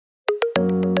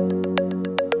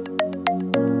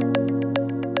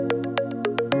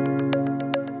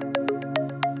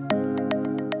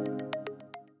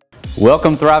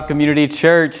Welcome, Thrive Community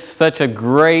Church. Such a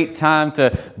great time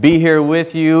to be here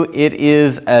with you. It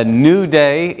is a new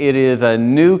day. It is a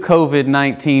new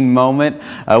COVID-19 moment.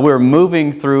 We're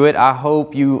moving through it. I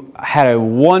hope you had a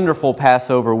wonderful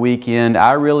Passover weekend.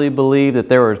 I really believe that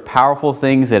there are powerful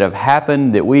things that have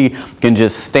happened that we can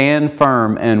just stand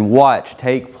firm and watch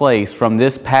take place from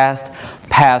this past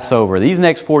Passover. These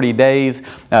next 40 days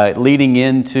leading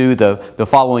into the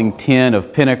following 10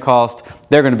 of Pentecost,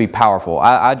 they're going to be powerful.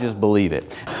 I just believe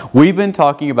it. We've been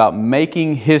talking about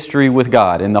making history with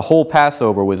God, and the whole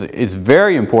Passover is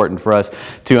very important for us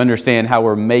to understand how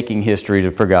we're making history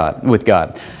with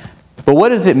God. But what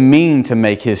does it mean to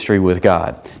make history with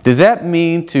God? Does that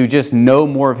mean to just know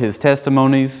more of His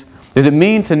testimonies? Does it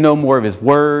mean to know more of His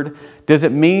Word? Does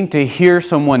it mean to hear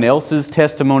someone else's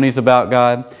testimonies about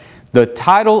God? The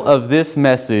title of this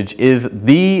message is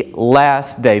The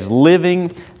Last Days,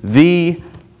 Living the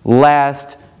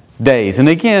Last Days. And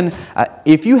again,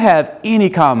 if you have any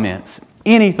comments,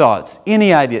 any thoughts,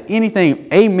 any idea, anything,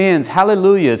 amens,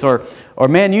 hallelujahs, or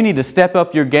man, you need to step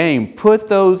up your game, put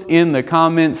those in the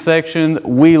comment section.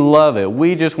 We love it.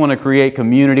 We just want to create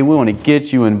community. We want to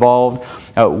get you involved.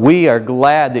 We are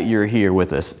glad that you're here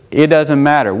with us. It doesn't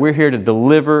matter. We're here to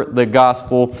deliver the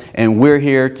gospel, and we're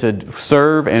here to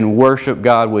serve and worship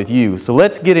God with you. So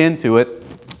let's get into it.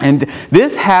 And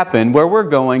this happened, where we're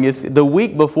going is the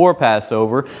week before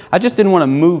Passover. I just didn't want to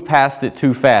move past it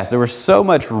too fast. There was so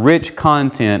much rich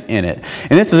content in it.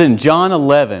 And this is in John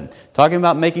 11, talking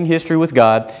about making history with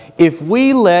God. If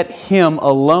we let Him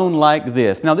alone like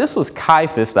this. Now this was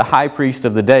Caiaphas, the high priest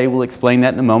of the day. We'll explain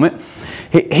that in a moment.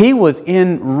 He was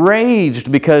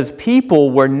enraged because people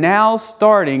were now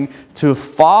starting to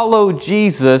follow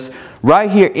Jesus right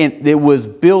here. And it was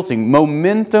building.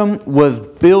 Momentum was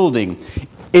building.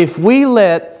 If we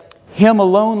let Him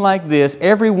alone like this,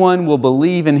 everyone will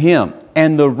believe in Him.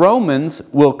 And the Romans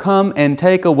will come and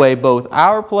take away both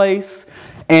our place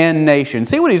and nation.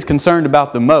 See what He's concerned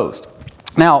about the most.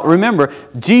 Now, remember,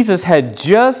 Jesus had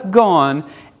just gone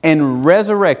and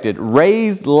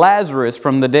raised Lazarus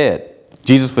from the dead.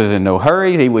 Jesus was in no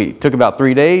hurry. He took about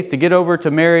 3 days to get over to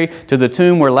the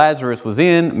tomb where Lazarus was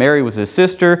in. Mary was his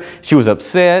sister. She was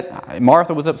upset.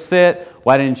 Martha was upset.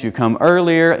 Why didn't you come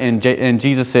earlier? And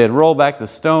Jesus said, roll back the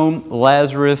stone.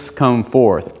 Lazarus, come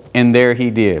forth. And there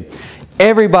he did.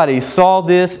 Everybody saw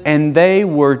this and they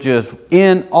were just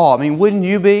in awe. I mean, wouldn't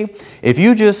you be? If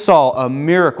you just saw a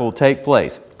miracle take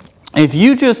place. If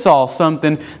you just saw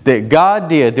something that God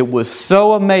did that was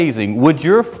so amazing, would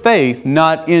your faith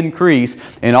not increase?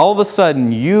 And all of a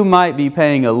sudden, you might be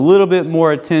paying a little bit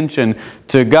more attention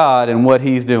to God and what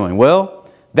He's doing. Well,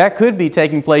 that could be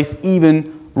taking place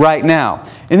even right now.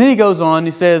 And then he goes on,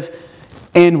 he says,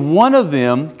 and one of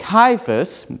them,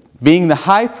 Caiaphas, being the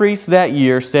high priest that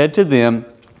year, said to them,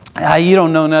 you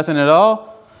don't know nothing at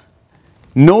all?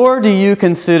 Nor do you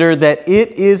consider that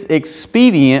it is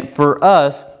expedient for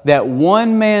us that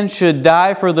one man should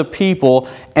die for the people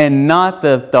and not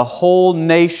that the whole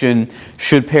nation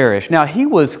should perish. Now, he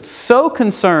was so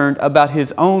concerned about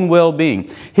his own well-being.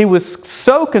 He was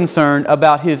so concerned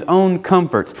about his own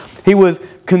comforts. He was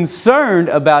concerned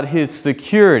about his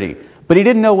security, but he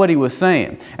didn't know what he was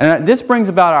saying. And this brings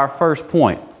about our first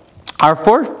point. Our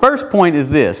first point is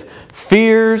this: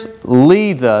 fears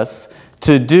leads us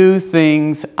to do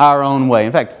things our own way.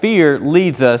 In fact, fear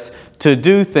leads us to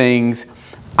do things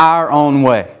our own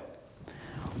way.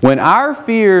 When our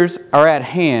fears are at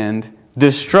hand,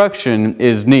 destruction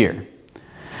is near.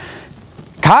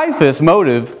 Caiaphas'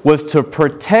 motive was to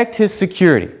protect his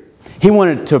security. He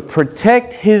wanted to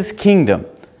protect his kingdom.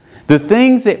 The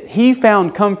things that he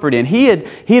found comfort in, he had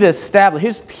established,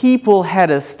 his people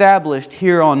had established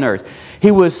here on earth.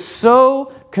 He was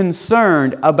so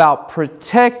concerned about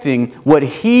protecting what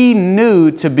he knew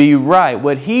to be right,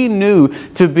 what he knew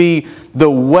to be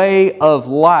the way of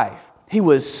life. He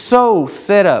was so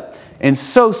set up and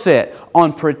so set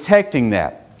on protecting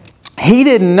that. He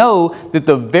didn't know that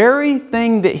the very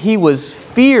thing that he was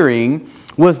fearing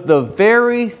was the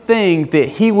very thing that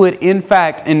he would in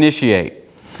fact initiate.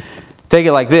 Take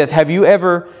it like this. Have you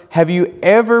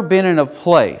ever been in a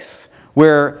place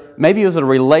where maybe it was a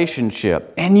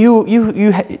relationship and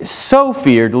you so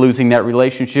feared losing that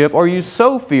relationship, or you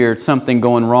so feared something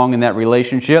going wrong in that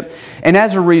relationship, and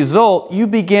as a result you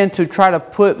began to try to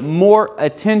put more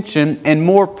attention and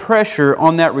more pressure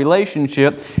on that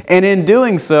relationship, and in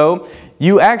doing so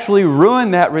you actually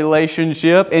ruined that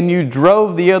relationship and you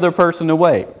drove the other person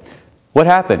away. What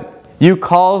happened? You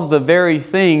caused the very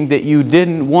thing that you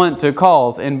didn't want to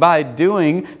cause, and by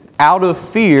doing out of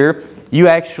fear, you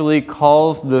actually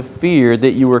caused the fear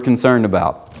that you were concerned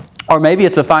about. Or maybe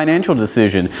it's a financial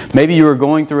decision. Maybe you were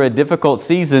going through a difficult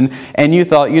season and you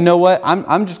thought, you know what,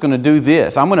 I'm just going to do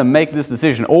this. I'm going to make this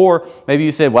decision. Or maybe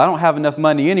you said, well, I don't have enough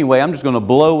money anyway. I'm just going to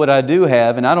blow what I do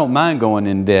have and I don't mind going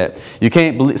in debt. You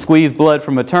can't squeeze blood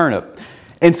from a turnip.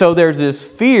 And so there's this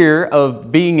fear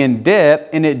of being in debt,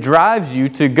 and it drives you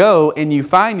to go and you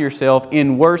find yourself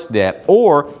in worse debt.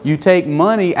 Or you take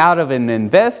money out of an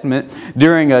investment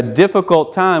during a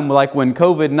difficult time, like when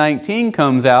COVID-19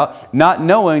 comes out, not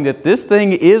knowing that this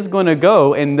thing is going to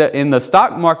go and the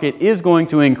stock market is going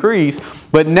to increase.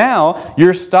 But now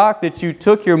your stock that you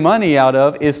took your money out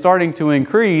of is starting to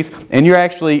increase, and you're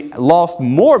actually lost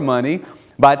more money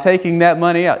by taking that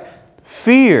money out.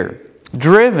 Fear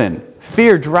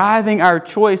driving our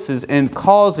choices and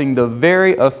causing the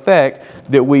very effect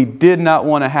that we did not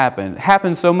want to happen. It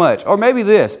happens so much. Or maybe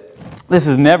this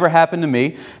has never happened to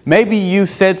me. Maybe you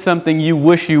said something you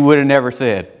wish you would have never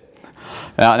said.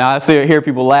 Now I hear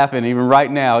people laughing even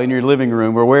right now in your living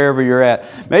room or wherever you're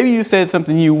at. Maybe you said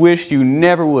something you wish you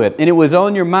never would. And it was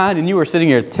on your mind and you were sitting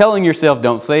here telling yourself,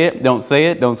 don't say it, don't say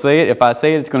it, don't say it. If I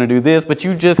say it, it's going to do this. But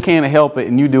you just can't help it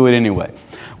and you do it anyway.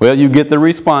 Well, you get the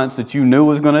response that you knew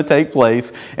was going to take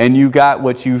place, and you got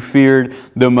what you feared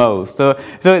the most. So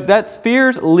that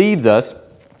fear leads us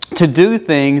to do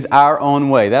things our own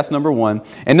way. That's number one.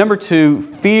 And number two,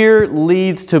 fear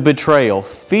leads to betrayal.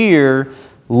 Fear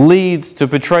leads to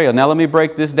betrayal. Now let me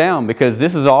break this down because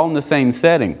this is all in the same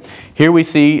setting. Here we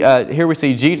see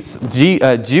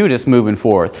Judas moving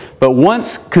forth. But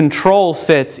once control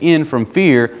sets in from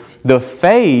fear,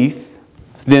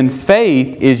 then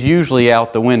faith is usually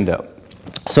out the window.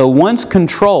 So once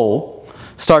control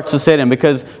starts to set in,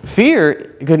 because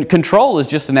control is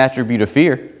just an attribute of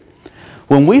fear.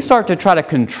 When we start to try to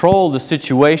control the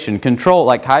situation,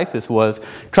 like Caiaphas was,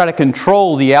 try to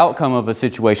control the outcome of a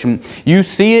situation, you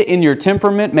see it in your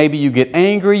temperament. Maybe you get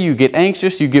angry, you get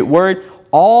anxious, you get worried.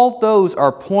 All those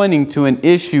are pointing to an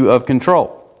issue of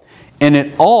control. And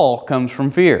it all comes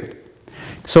from fear.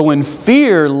 So when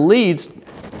fear leads,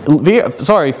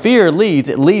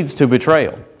 it leads to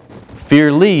betrayal.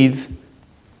 Fear leads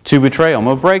to betrayal. I'm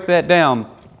going to break that down.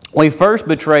 We first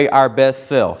betray our best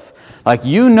self. Like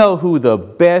you know who the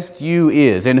best you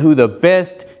is and who the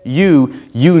best you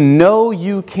know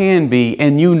you can be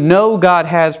and you know God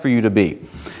has for you to be.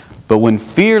 But when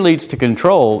fear leads to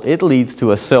control, it leads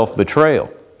to a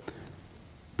self-betrayal.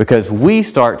 Because we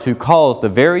start to cause the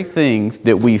very things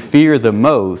that we fear the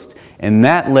most, and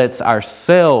that lets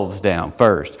ourselves down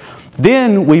first.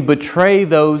 Then we betray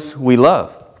those we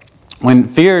love. When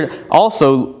fear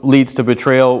also leads to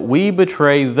betrayal, we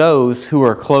betray those who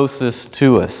are closest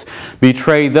to us.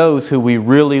 Betray those who we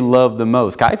really love the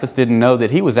most. Caiaphas didn't know that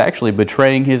he was actually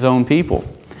betraying his own people.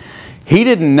 He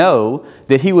didn't know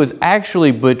that he was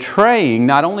actually betraying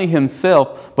not only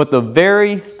himself, but the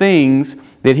very things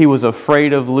that he was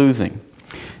afraid of losing.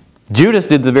 Judas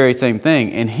did the very same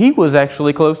thing, and he was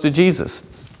actually close to Jesus.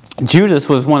 Judas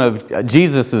was one of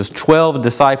Jesus' 12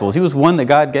 disciples. He was one that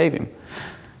God gave him.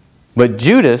 But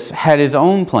Judas had his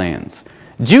own plans.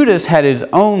 Judas had his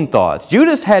own thoughts.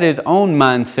 Judas had his own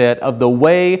mindset of the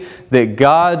way that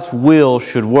God's will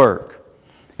should work.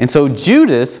 And so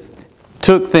Judas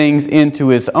took things into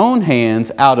his own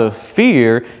hands out of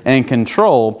fear and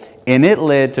control, and it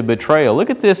led to betrayal. Look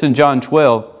at this in John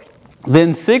 12.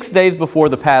 Then 6 days before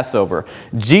the Passover,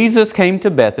 Jesus came to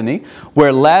Bethany,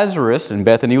 where Lazarus, and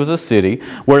Bethany was a city,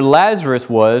 where Lazarus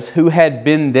was, who had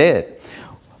been dead,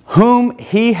 whom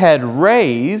he had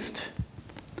raised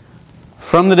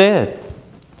from the dead.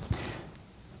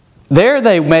 There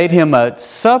they made him a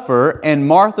supper, and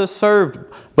Martha served.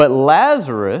 But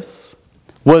Lazarus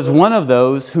was one of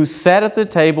those who sat at the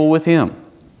table with him.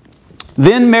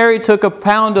 Then Mary took a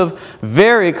pound of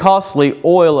very costly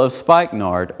oil of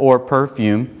spikenard, or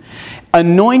perfume,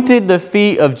 anointed the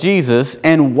feet of Jesus,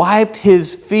 and wiped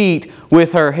his feet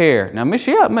with her hair. Now,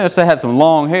 she must have had some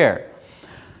long hair.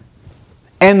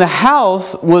 And the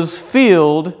house was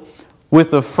filled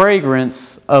with the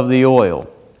fragrance of the oil.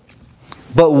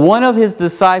 But one of his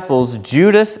disciples,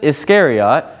 Judas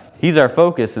Iscariot, he's our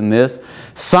focus in this,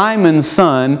 Simon's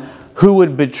son, who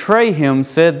would betray him,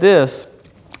 said this,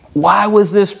 "Why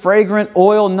was this fragrant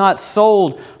oil not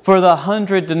sold for the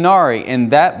 100 denarii?"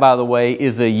 And that, by the way,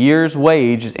 is a year's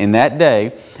wage in that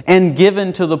day, "and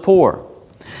given to the poor."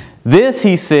 This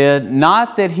he said,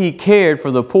 not that he cared for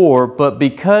the poor, but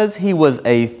because he was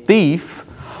a thief,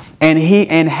 and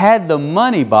had the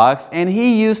money box, and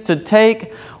he used to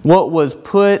take what was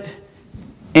put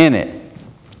in it.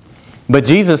 But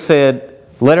Jesus said,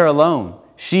 "Let her alone.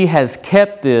 She has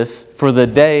kept this for the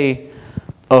day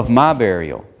of my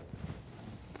burial."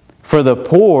 For the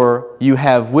poor you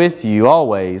have with you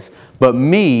always, but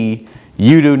me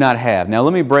you do not have. Now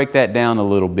let me break that down a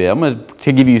little bit. I'm going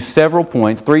to give you several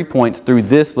points, 3 points through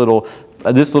this little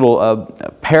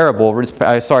parable.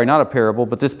 Sorry, not a parable,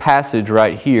 but this passage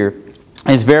right here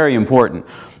is very important.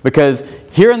 Because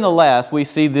here in the last, we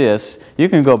see this. You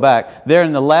can go back. There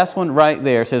in the last one right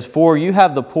there, it says, for you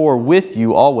have the poor with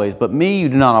you always, but me you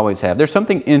do not always have. There's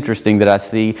something interesting that I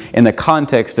see in the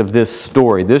context of this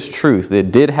story, this truth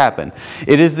that did happen.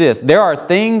 It is this. There are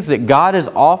things that God is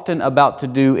often about to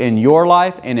do in your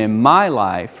life and in my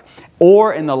life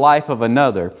or in the life of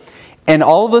another. And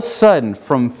all of a sudden,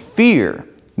 from fear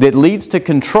that leads to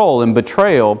control and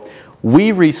betrayal,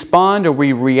 we respond or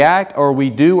we react or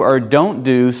we do or don't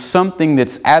do something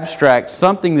that's abstract,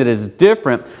 something that is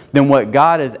different than what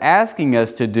God is asking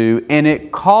us to do, and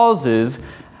it causes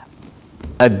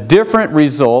a different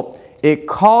result. It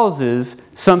causes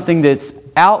something that's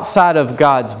outside of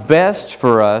God's best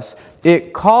for us.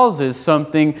 It causes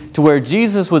something to where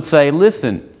Jesus would say,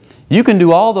 listen, you can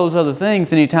do all those other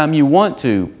things anytime you want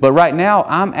to, but right now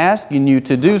I'm asking you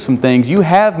to do some things. You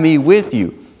have me with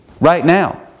you right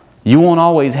now. You won't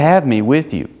always have me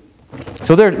with you.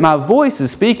 So my voice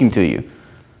is speaking to you,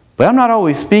 but I'm not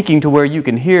always speaking to where you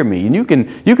can hear me. And you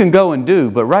can go and do,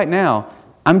 but right now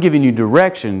I'm giving you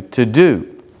direction to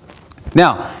do.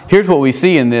 Now, here's what we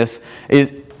see in this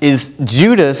is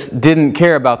Judas didn't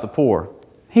care about the poor.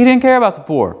 He didn't care about the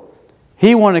poor.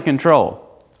 He wanted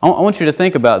control. I want you to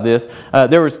think about this.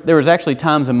 There was actually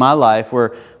times in my life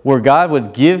where God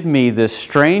would give me the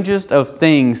strangest of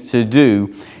things to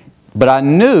do, but I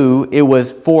knew it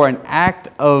was for an act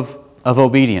of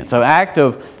obedience, an act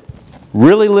of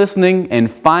really listening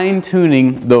and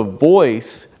fine-tuning the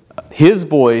voice, His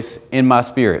voice in my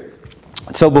spirit.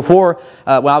 So before,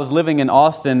 when I was living in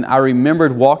Austin, I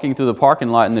remembered walking through the parking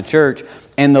lot in the church,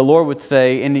 and the Lord would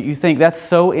say, and you think that's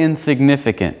so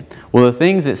insignificant. Well, the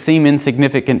things that seem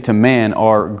insignificant to man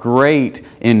are great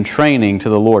in training to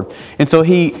the Lord. And so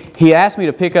He asked me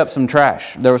to pick up some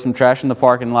trash. There was some trash in the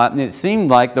parking lot, and it seemed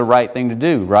like the right thing to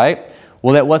do, right?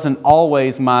 Well, that wasn't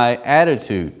always my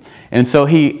attitude. And so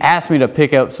He asked me to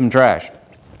pick up some trash.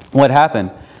 What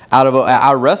happened?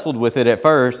 I wrestled with it at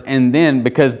first, and then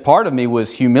because part of me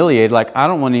was humiliated, like I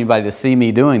don't want anybody to see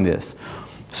me doing this.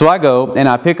 So I go and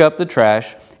I pick up the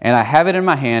trash and I have it in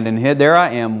my hand, and there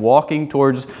I am walking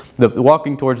towards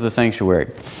the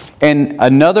sanctuary. And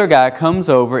another guy comes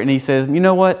over and he says, "You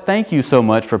know what? Thank you so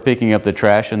much for picking up the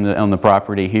trash on the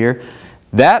property here."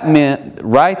 That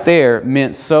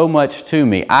meant so much to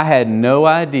me. I had no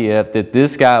idea that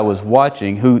this guy was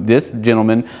watching, who this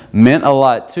gentleman meant a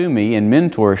lot to me in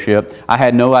mentorship. I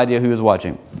had no idea who was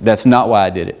watching. That's not why I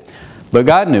did it. But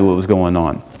God knew what was going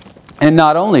on. And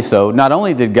not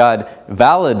only did God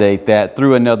validate that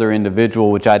through another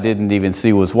individual, which I didn't even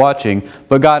see was watching,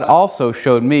 but God also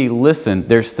showed me, listen,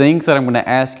 there's things that I'm going to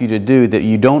ask you to do that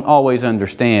you don't always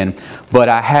understand, but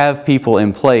I have people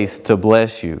in place to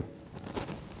bless you.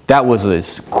 That was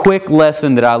a quick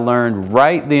lesson that I learned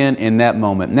right then in that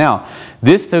moment. Now,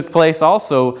 this took place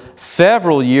also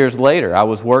several years later. I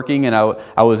was working and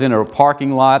I was in a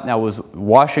parking lot. I was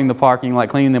washing the parking lot,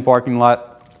 cleaning the parking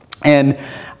lot. And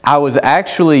I was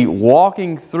actually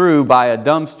walking through by a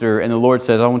dumpster, and the Lord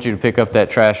says, "I want you to pick up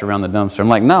that trash around the dumpster." I'm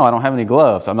like, "No, I don't have any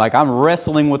gloves." I'm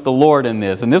wrestling with the Lord in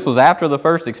this. And this was after the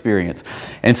first experience.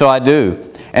 And so I do.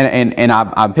 And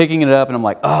I'm picking it up, and I'm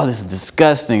like, "Oh, this is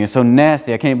disgusting. It's so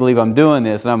nasty. I can't believe I'm doing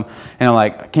this." And I'm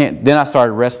like, "I can't." Then I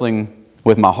started wrestling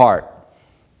with my heart.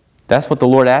 That's what the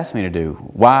Lord asked me to do.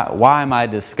 Why am I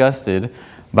disgusted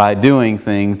by doing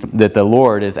things that the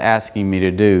Lord is asking me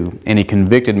to do? And He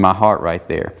convicted my heart right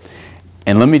there.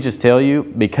 And let me just tell you,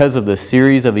 because of the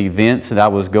series of events that I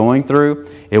was going through,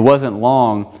 it wasn't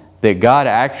long that God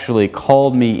actually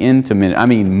called me into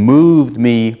ministry. Moved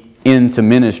me into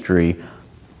ministry.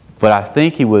 But I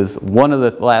think He was, one of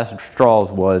the last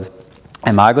straws was,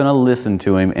 am I going to listen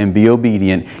to Him and be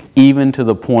obedient even to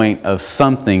the point of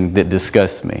something that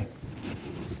disgusts me?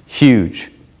 Huge.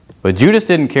 But Judas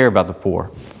didn't care about the poor.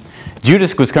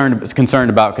 Judas was concerned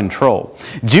about control.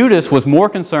 Judas was more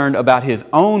concerned about his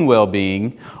own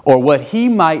well-being or what he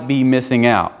might be missing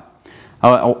out.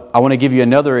 I want to give you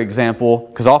another example,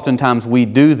 because oftentimes we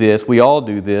do this. We all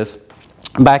do this.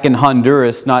 Back in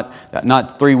Honduras,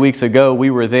 not 3 weeks ago, we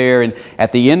were there, and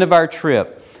at the end of our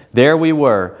trip, there we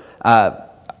were.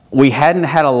 We hadn't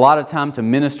had a lot of time to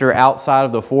minister outside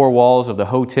of the four walls of the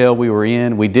hotel we were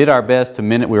in. We did our best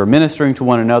we were ministering to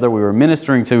one another. We were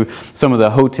ministering to some of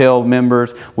the hotel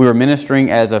members. We were ministering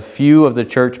as a few of the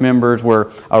church members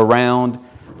were around.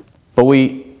 But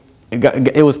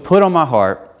it was put on my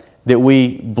heart that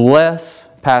we bless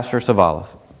Pastor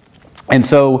Savalas. And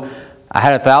so I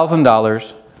had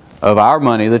 $1,000 of our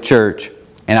money, the church,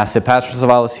 and I said, Pastor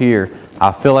Savalas, here,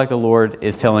 I feel like the Lord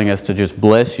is telling us to just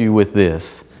bless you with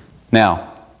this.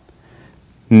 Now,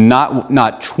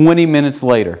 not 20 minutes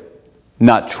later,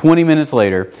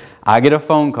 I get a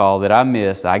phone call that I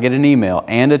missed. I get an email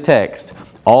and a text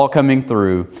all coming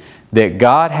through that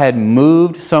God had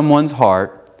moved someone's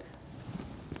heart,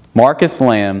 Marcus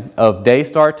Lamb of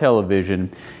Daystar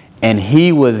Television, and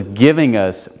he was giving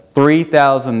us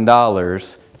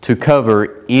 $3,000 to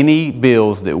cover any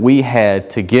bills that we had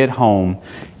to get home,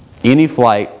 any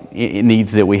flight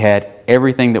needs that we had,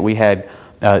 everything that we had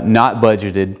not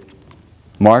budgeted.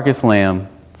 Marcus Lamb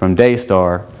from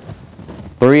Daystar,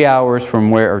 2 hours from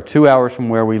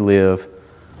where we live,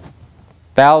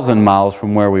 1,000 miles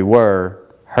from where we were,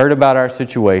 heard about our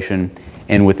situation,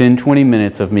 and within 20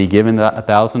 minutes of me giving the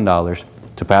 $1,000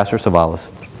 to Pastor Savalas,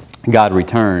 God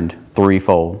returned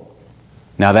threefold.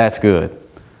 Now that's good.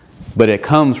 But it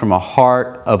comes from a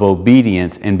heart of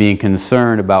obedience and being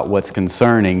concerned about what's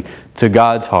concerning to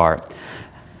God's heart.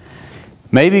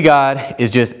 Maybe God is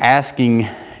just asking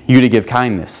you to give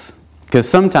kindness. Because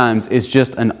sometimes it's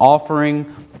just an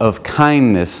offering of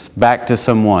kindness back to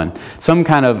someone. Some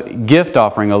kind of gift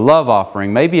offering, a love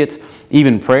offering. Maybe it's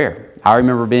even prayer. I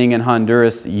remember being in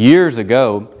Honduras years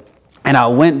ago, and I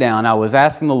went down, I was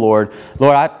asking the Lord,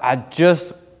 I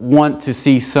just want to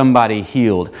see somebody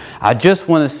healed. I just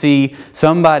want to see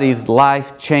somebody's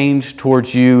life change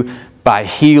towards you by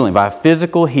healing, by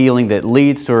physical healing that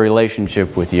leads to a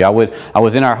relationship with you. I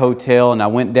was in our hotel and I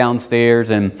went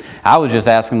downstairs and I was just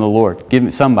asking the Lord, give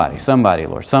me somebody,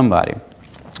 Lord, somebody.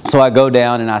 So I go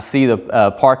down and I see the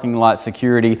parking lot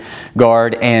security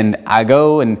guard, and I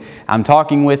go and I'm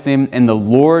talking with him, and the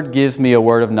Lord gives me a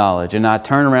word of knowledge. And I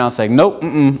turn around and say, nope,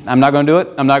 I'm not going to do it.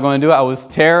 I'm not going to do it. I was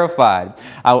terrified.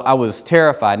 I was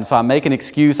terrified. And so I make an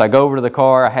excuse. I go over to the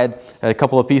car. I had a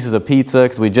couple of pieces of pizza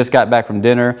because we just got back from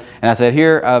dinner. And I said,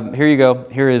 here you go.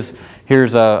 Here's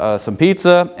some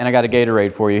pizza, and I got a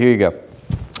Gatorade for you. Here you go.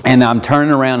 And I'm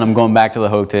turning around. I'm going back to the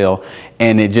hotel,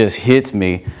 and it just hits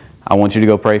me. I want you to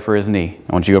go pray for his knee.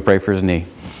 I want you to go pray for his knee.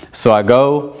 So I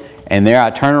go, and there I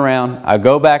turn around. I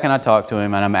go back and I talk to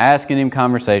him, and I'm asking him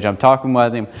conversation. I'm talking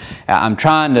with him. I'm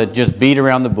trying to just beat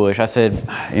around the bush. I said,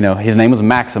 his name was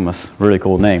Maximus. Really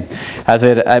cool name. I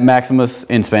said, Maximus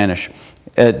in Spanish.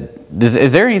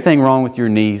 Is there anything wrong with your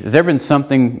knee? Has there been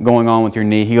something going on with your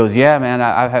knee? He goes, yeah, man,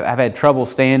 I've had trouble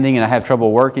standing and I have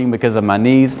trouble working because of my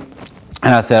knees.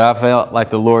 And I said, I felt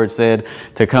like the Lord said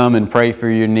to come and pray for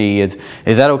your knee. Is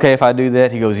that okay if I do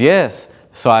that? He goes, yes.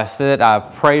 So I said, I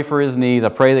pray for his knees. I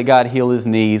pray that God heal his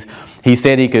knees. He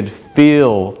said he could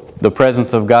feel the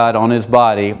presence of God on his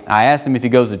body. I asked him if he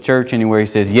goes to church anywhere. He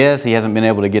says, yes, he hasn't been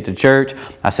able to get to church.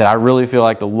 I said, I really feel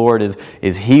like the Lord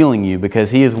is healing you because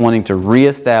he is wanting to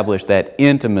reestablish that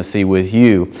intimacy with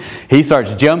you. He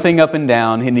starts jumping up and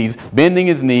down, and he's bending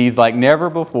his knees like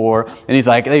never before. And he's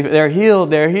like, they're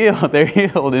healed, they're healed, they're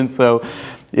healed. And so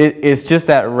it's just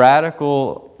that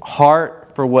radical heart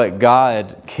for what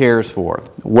God cares for.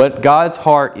 What God's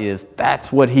heart is,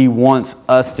 that's what he wants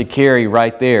us to carry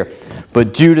right there.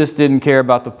 But Judas didn't care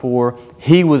about the poor.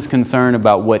 He was concerned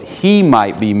about what he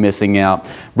might be missing out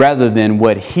rather than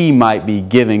what he might be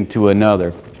giving to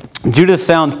another. Judas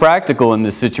sounds practical in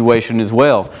this situation as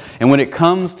well. And when it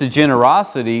comes to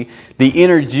generosity, the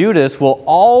inner Judas will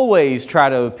always try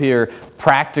to appear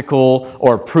practical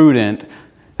or prudent,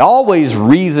 always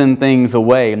reason things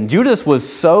away. And Judas was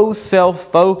so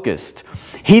self-focused.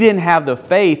 He didn't have the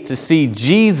faith to see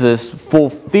Jesus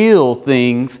fulfill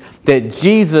things that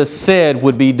Jesus said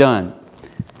would be done.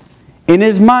 In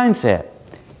his mindset,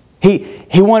 he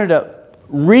wanted to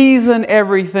reason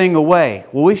everything away.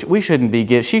 Well, she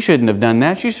shouldn't have done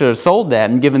that. She should have sold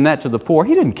that and given that to the poor.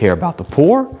 He didn't care about the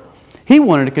poor. He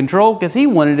wanted to control because he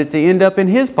wanted it to end up in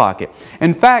his pocket.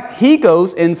 In fact, he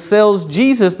goes and sells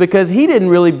Jesus because he didn't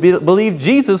really believe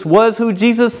Jesus was who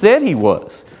Jesus said he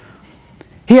was.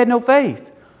 He had no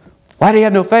faith. Why did he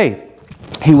have no faith?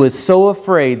 He was so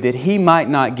afraid that he might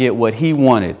not get what he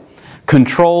wanted.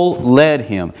 Control led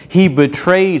him. He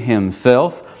betrayed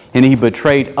himself. And he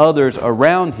betrayed others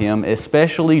around him,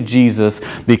 especially Jesus,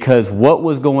 because what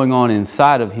was going on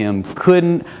inside of him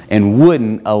couldn't and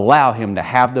wouldn't allow him to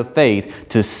have the faith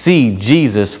to see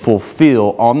Jesus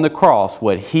fulfill on the cross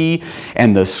what he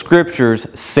and the Scriptures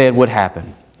said would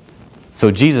happen.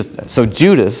 So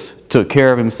Judas took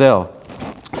care of himself.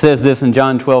 It says this in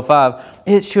John 12:5,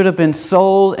 it should have been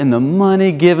sold and the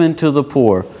money given to the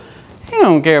poor. He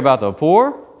don't care about the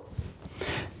poor.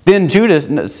 Then Judas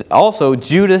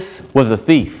was a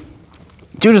thief.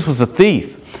 Judas was a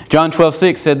thief. John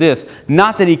 12:6 said this,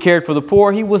 "Not that he cared for the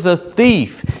poor, he was a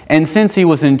thief. And since he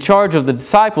was in charge of the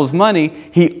disciples' money,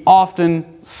 he often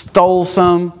stole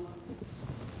some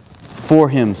for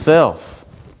himself."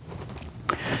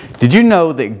 Did you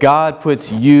know that God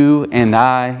puts you and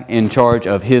I in charge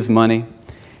of His money?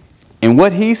 And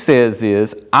what He says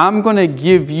is, I'm going to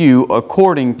give you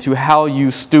according to how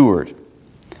you steward.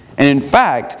 And in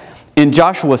fact, in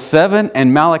Joshua 7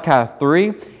 and Malachi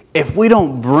 3, if we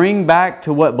don't bring back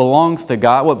to what belongs to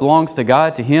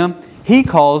God to Him, He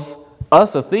calls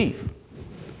us a thief.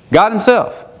 God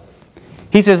Himself.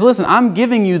 He says, listen, I'm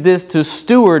giving you this to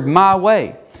steward my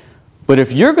way. But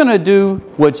if you're going to do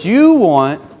what you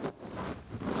want,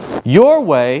 your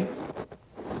way,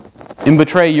 and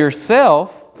betray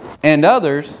yourself and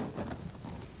others,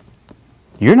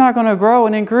 you're not going to grow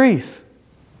and increase.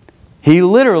 He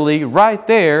literally, right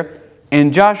there,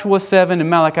 in Joshua 7 and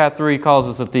Malachi 3, calls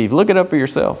us a thief. Look it up for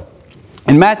yourself.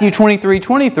 In Matthew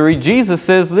 23:23, Jesus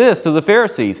says this to the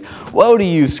Pharisees, "Woe to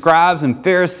you, scribes and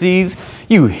Pharisees,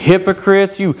 you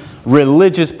hypocrites, you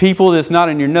religious people," that's not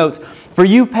in your notes, "for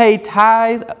you pay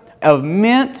tithe of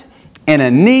mint and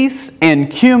anise and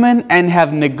cumin and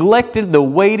have neglected the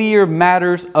weightier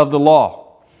matters of the law,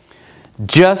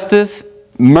 justice,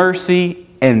 mercy,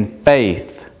 and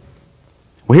faith."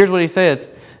 Well, here's what He says.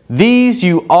 "These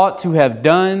you ought to have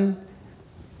done."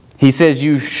 He says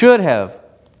you should have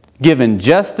given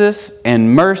justice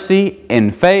and mercy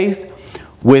and faith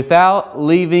without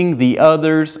leaving the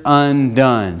others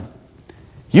undone.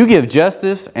 You give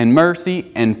justice and mercy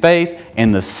and faith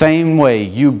in the same way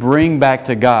you bring back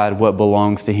to God what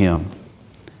belongs to Him.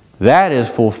 That is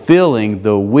fulfilling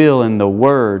the will and the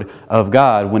Word of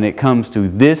God when it comes to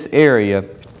this area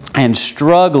and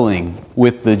struggling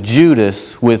with the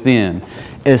Judas within,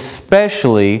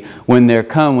 especially when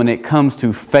it comes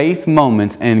to faith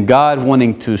moments and God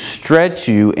wanting to stretch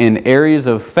you in areas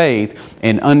of faith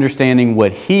and understanding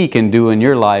what He can do in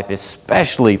your life,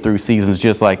 especially through seasons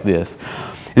just like this.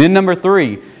 And then number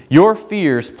 3, your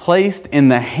fears placed in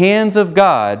the hands of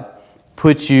God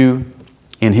put you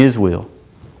in His will.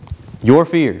 Your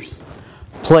fears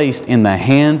placed in the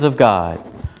hands of God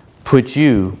put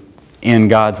you in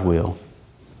God's will.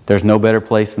 There's no better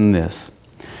place than this.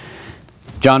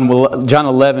 John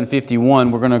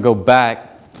 11:51, we're going to go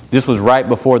back. This was right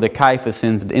before the Caiaphas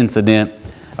incident.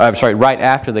 Right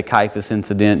after the Caiaphas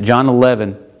incident. John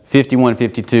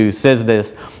 11:51-52 says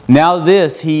this, "Now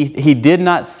this he did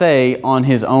not say on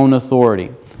his own authority."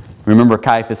 Remember,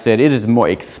 Caiaphas said, "It is more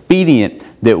expedient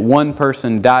that one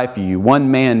person die for you,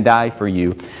 one man die for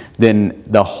you, than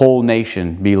the whole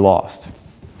nation be lost."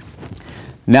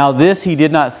 Now this he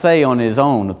did not say on his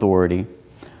own authority,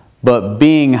 but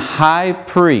being high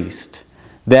priest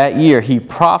that year, he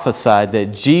prophesied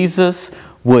that Jesus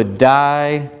would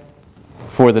die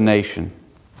for the nation.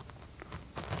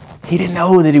 He didn't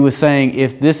know that he was saying,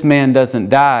 if this man doesn't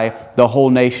die, the whole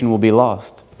nation will be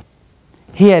lost.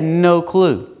 He had no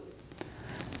clue.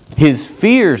 His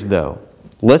fears, though,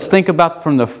 let's think about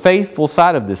from the faithful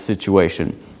side of this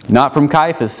situation, not from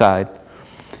Caiaphas' side.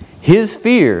 His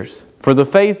fears for the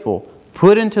faithful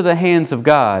put into the hands of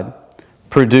God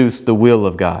produced the will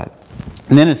of God.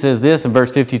 And then it says this in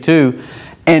verse 52,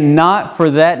 "And not for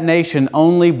that nation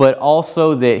only, but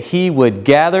also that He would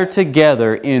gather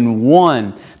together in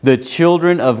one the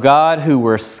children of God who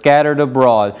were scattered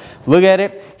abroad." Look at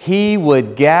it.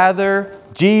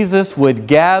 Jesus would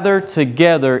gather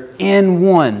together in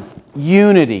one,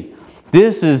 unity.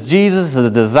 This is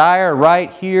Jesus' desire right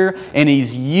here, and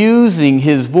He's using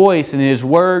His voice and His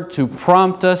Word to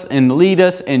prompt us and lead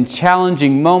us in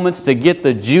challenging moments to get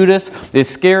the Judas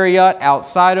Iscariot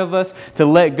outside of us, to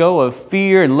let go of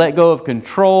fear and let go of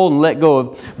control and let go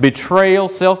of betrayal,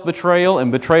 self-betrayal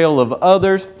and betrayal of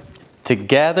others, to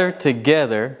gather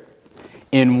together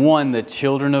in one the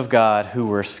children of God who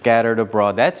were scattered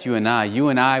abroad. That's you and I. You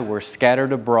and I were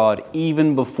scattered abroad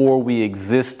even before we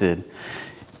existed.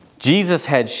 Jesus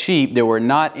had sheep that were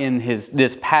not in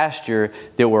this pasture,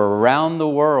 that were around the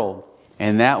world.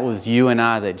 And that was you and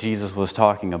I that Jesus was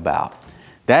talking about.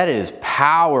 That is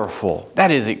powerful. That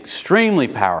is extremely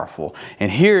powerful. And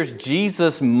here's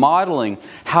Jesus modeling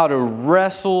how to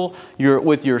wrestle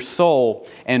with your soul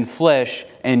and flesh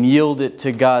and yield it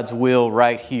to God's will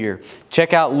right here.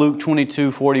 Check out Luke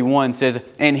 22:41. It says,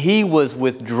 "And He was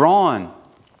withdrawn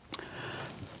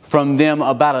from them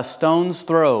about a stone's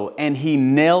throw, and He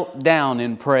knelt down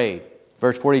and prayed."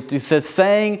 Verse 42 says,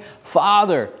 saying,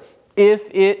 "Father, if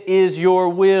it is your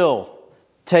will,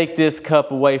 take this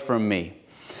cup away from me.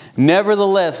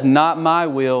 Nevertheless, not my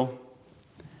will,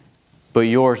 but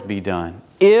yours be done."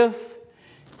 If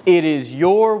it is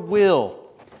your will,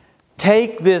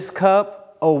 take this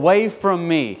cup away from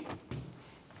me.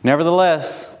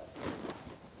 Nevertheless,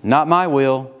 not my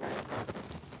will,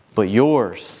 but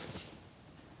yours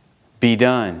be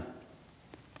done.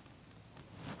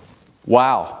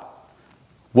 Wow.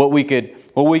 What we could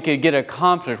get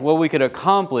accomplished, what we could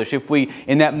accomplish if we,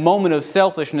 in that moment of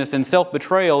selfishness and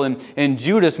self-betrayal and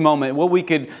Judas moment, what we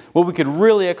could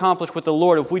really accomplish with the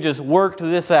Lord if we just worked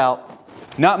this out.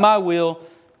 Not my will,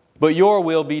 but your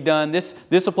will be done. This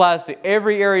applies to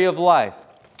every area of life.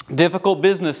 Difficult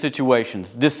business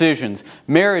situations, decisions,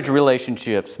 marriage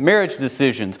relationships, marriage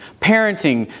decisions,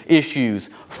 parenting issues,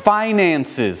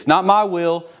 finances. Not my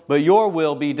will, but your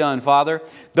will be done, Father.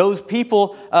 Those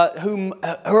people who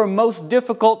are most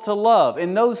difficult to love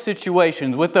in those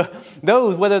situations, with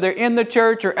those, whether they're in the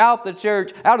church or out of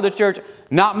the church,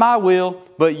 not my will,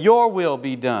 but your will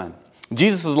be done.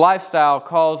 Jesus' lifestyle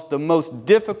caused the most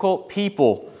difficult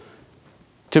people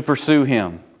to pursue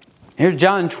Him. Here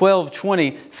John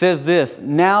 12:20 says this,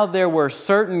 "Now there were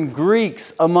certain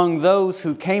Greeks among those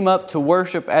who came up to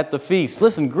worship at the feast."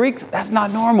 Listen, Greeks, that's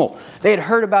not normal. They had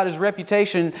heard about His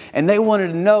reputation and they wanted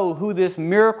to know who this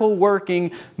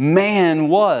miracle-working man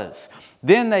was.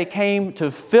 Then they came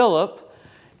to Philip,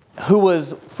 who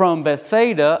was from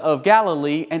Bethsaida of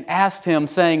Galilee, and asked him,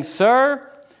 saying, "Sir,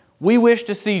 we wish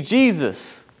to see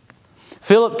Jesus."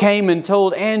 Philip came and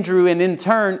told Andrew, and in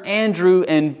turn, Andrew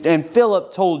and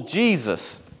Philip told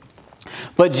Jesus.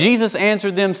 But Jesus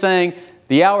answered them, saying,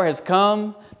 "The hour has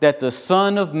come that the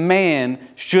Son of Man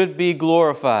should be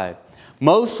glorified.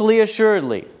 Most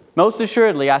assuredly,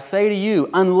 I say to you,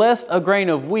 unless a grain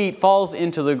of wheat falls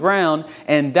into the ground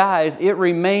and dies, it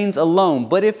remains alone.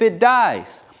 But if it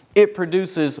dies, it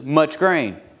produces much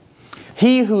grain.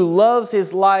 He who loves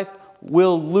his life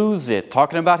will lose it."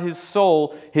 Talking about his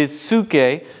soul, his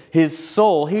suke, his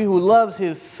soul. "He who loves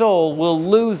his soul will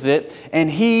lose it. And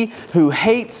he who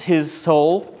hates his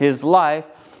soul, his life,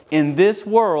 in this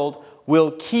world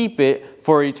will keep it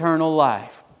for eternal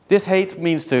life." This hate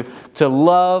means to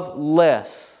love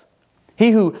less.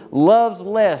 He who loves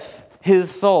less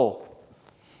his soul.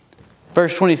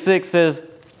 Verse 26 says,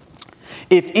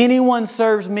 "If anyone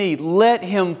serves me, let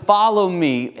him follow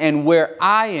me, and where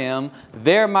I am,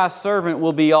 there my servant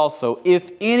will be also.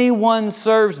 If anyone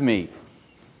serves me,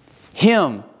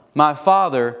 him my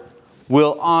Father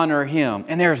will honor him."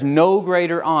 And there's no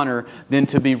greater honor than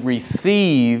to be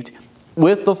received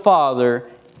with the Father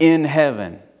in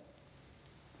heaven.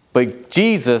 But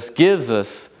Jesus gives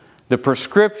us the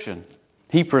prescription.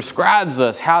 He prescribes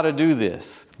us how to do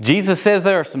this. Jesus says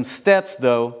there are some steps,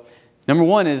 though. Number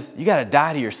one is you got to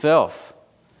die to yourself.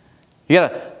 You got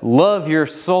to love your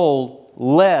soul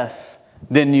less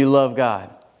than you love God.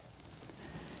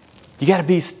 You got to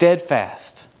be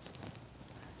steadfast.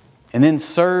 And then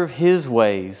serve His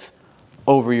ways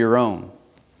over your own.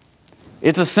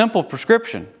 It's a simple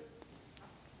prescription,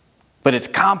 but it's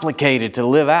complicated to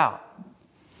live out.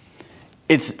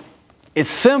 It's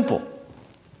simple,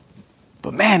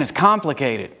 but man, it's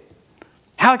complicated.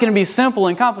 How can it be simple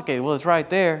and complicated? Well, it's right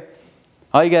there.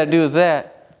 All you got to do is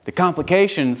that. The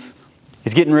complications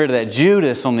is getting rid of that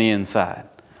Judas on the inside,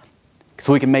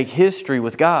 so we can make history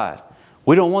with God.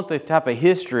 We don't want the type of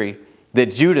history that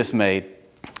Judas made.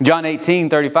 John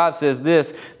 18:35 says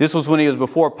this. This was when he was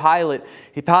before Pilate.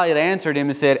 Pilate answered him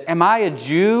and said, "Am I a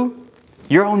Jew?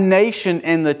 Your own nation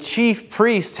and the chief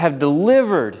priests have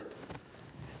delivered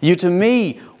you to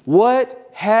me. What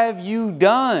have you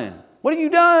done?" What have you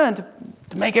done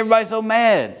to make everybody so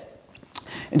mad?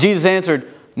 And Jesus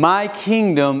answered, "My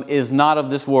kingdom is not of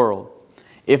this world.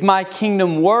 If my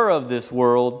kingdom were of this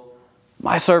world,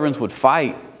 my servants would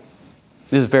fight."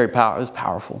 This is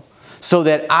powerful. "So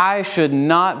that I should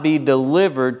not be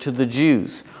delivered to the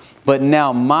Jews. But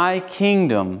now my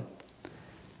kingdom's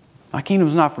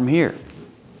not from here."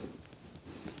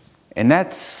 And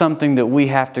that's something that we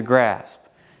have to grasp.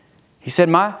 He said,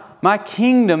 my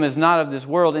kingdom is not of this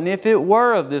world. And if it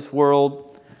were of this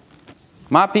world,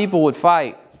 my people would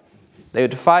fight. They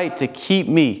would fight to keep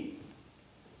me.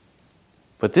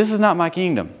 But this is not my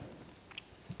kingdom.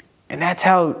 And that's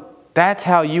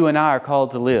how you and I are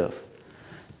called to live.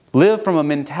 Live from a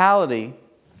mentality,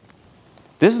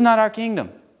 this is not our kingdom.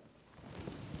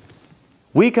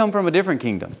 We come from a different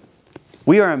kingdom.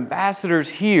 We are ambassadors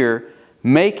here,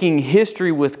 making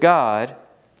history with God,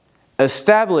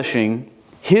 establishing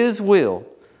His will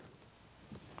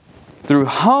through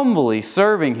humbly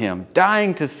serving Him,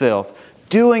 dying to self,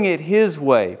 doing it His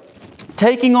way,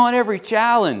 taking on every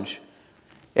challenge.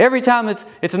 Every time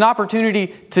it's an opportunity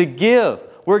to give.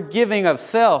 We're giving of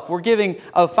self. We're giving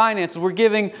of finances. We're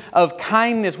giving of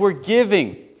kindness. We're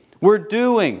giving. We're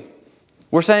doing.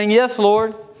 We're saying, "Yes,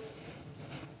 Lord.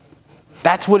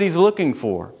 That's what He's looking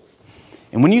for.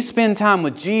 And when you spend time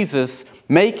with Jesus,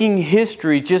 making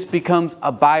history just becomes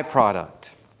a byproduct.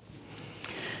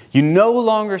 You no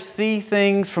longer see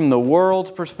things from the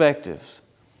world's perspective.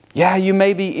 Yeah, you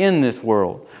may be in this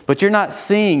world, but you're not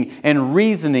seeing and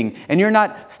reasoning, and you're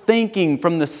not thinking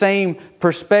from the same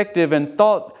perspective and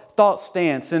thought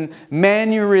stance and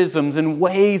mannerisms and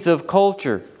ways of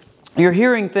culture. You're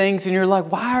hearing things and you're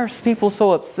like, why are people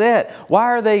so upset? Why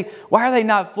are they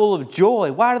not full of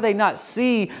joy? Why do they not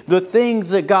see the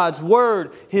things that God's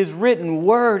Word, His written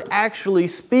Word, actually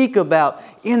speak about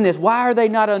in this? Why are they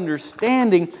not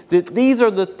understanding that these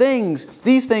are the things,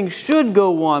 these things should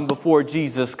go on before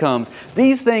Jesus comes?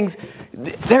 These things,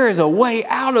 there is a way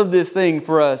out of this thing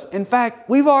for us. In fact,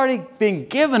 we've already been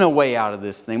given a way out of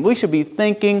this thing. We should be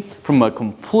thinking from a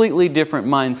completely different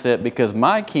mindset, because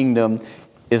my kingdom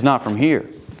is not from here,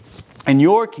 and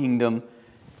your kingdom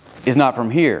is not from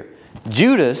here.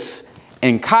 Judas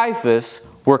and Caiaphas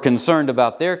were concerned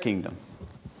about their kingdom,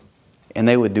 and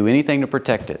they would do anything to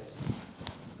protect it.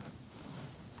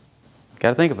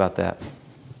 Got to think about that.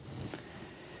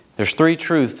 There's 3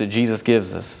 truths that Jesus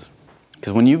gives us,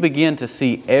 because when you begin to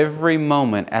see every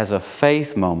moment as a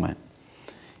faith moment,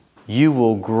 you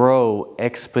will grow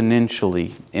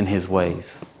exponentially in His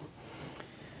ways.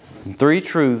 And 3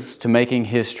 truths to making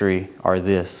history are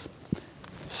this: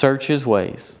 search His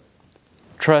ways,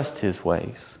 trust His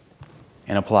ways,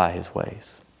 and apply His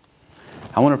ways.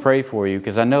 I want to pray for you,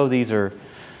 because I know these are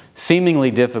seemingly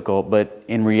difficult, but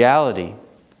in reality,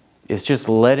 it's just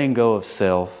letting go of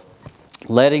self,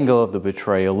 letting go of the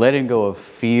betrayal, letting go of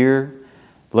fear,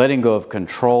 letting go of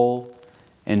control,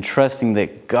 and trusting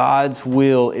that God's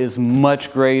will is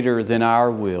much greater than our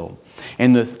will.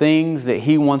 And the things that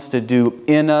He wants to do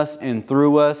in us and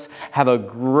through us have a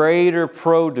greater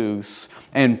produce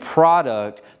and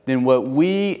product than what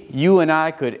you and I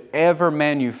could ever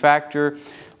manufacture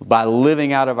by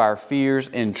living out of our fears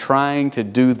and trying to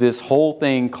do this whole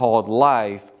thing called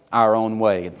life our own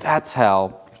way. That's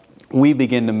how we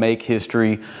begin to make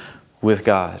history with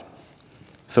God.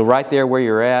 So right there where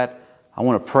you're at, I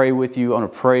want to pray with you. I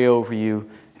want to pray over you.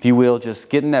 If you will, just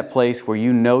get in that place where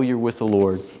you know you're with the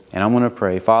Lord. And I'm going to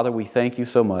pray. Father, we thank You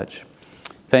so much.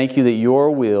 Thank You that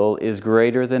Your will is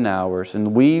greater than ours,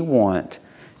 and we want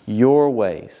Your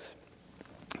ways.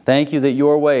 Thank You that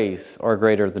Your ways are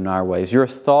greater than our ways. Your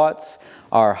thoughts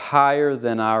are higher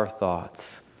than our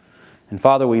thoughts. And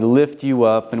Father, we lift You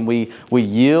up, and we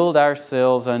yield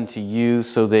ourselves unto You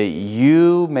so that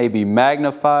You may be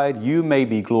magnified, You may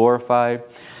be glorified.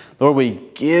 Lord, we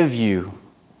give You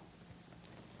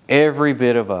every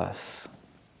bit of us.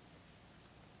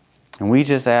 And we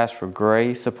just ask for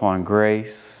grace upon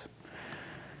grace.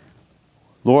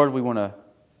 Lord, we want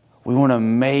to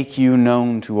make You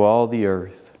known to all the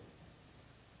earth.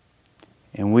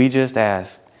 And we just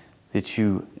ask that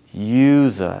You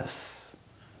use us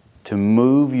to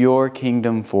move Your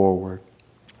kingdom forward.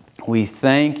 We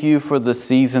thank You for the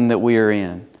season that we are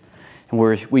in. And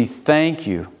we thank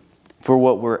You for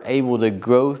what we're able to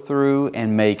go through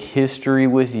and make history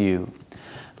with You.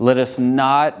 Let us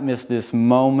not miss this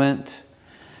moment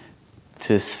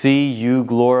to see You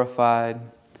glorified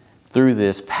through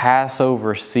this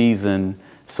Passover season,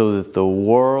 so that the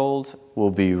world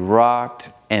will be rocked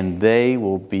and they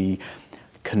will be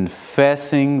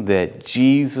confessing that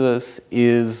Jesus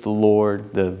is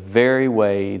Lord, the very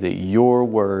way that Your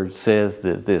Word says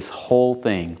that this whole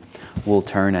thing will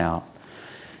turn out.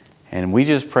 And we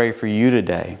just pray for you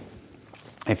today.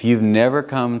 If you've never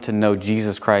come to know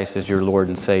Jesus Christ as your Lord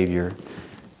and Savior,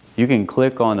 you can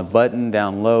click on the button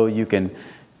down low. You can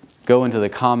go into the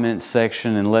comments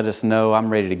section and let us know,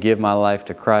 I'm ready to give my life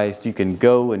to Christ. You can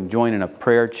go and join in a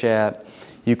prayer chat.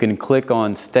 You can click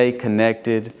on Stay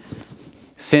Connected.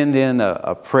 Send in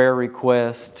a prayer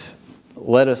request.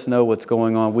 Let us know what's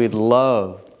going on. We'd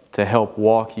love to help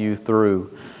walk you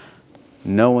through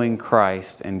knowing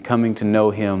Christ and coming to know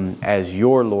Him as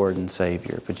your Lord and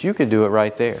Savior. But you could do it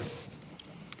right there.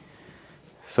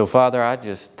 So Father, I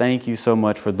just thank You so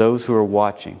much for those who are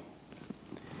watching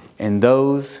and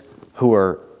those who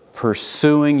are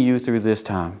pursuing You through this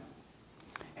time.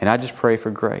 And I just pray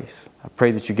for grace. I pray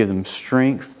that You give them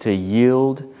strength to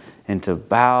yield and to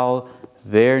bow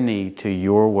their knee to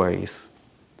Your ways,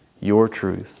 Your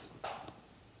truths,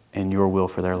 and Your will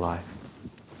for their life.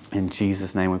 In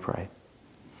Jesus' name we pray.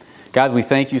 Guys, we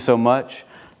thank you so much.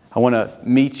 I want to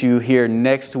meet you here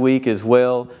next week as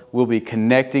well. We'll be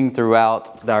connecting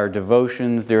throughout our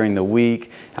devotions during the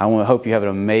week. I hope you have an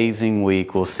amazing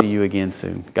week. We'll see you again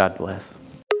soon. God bless.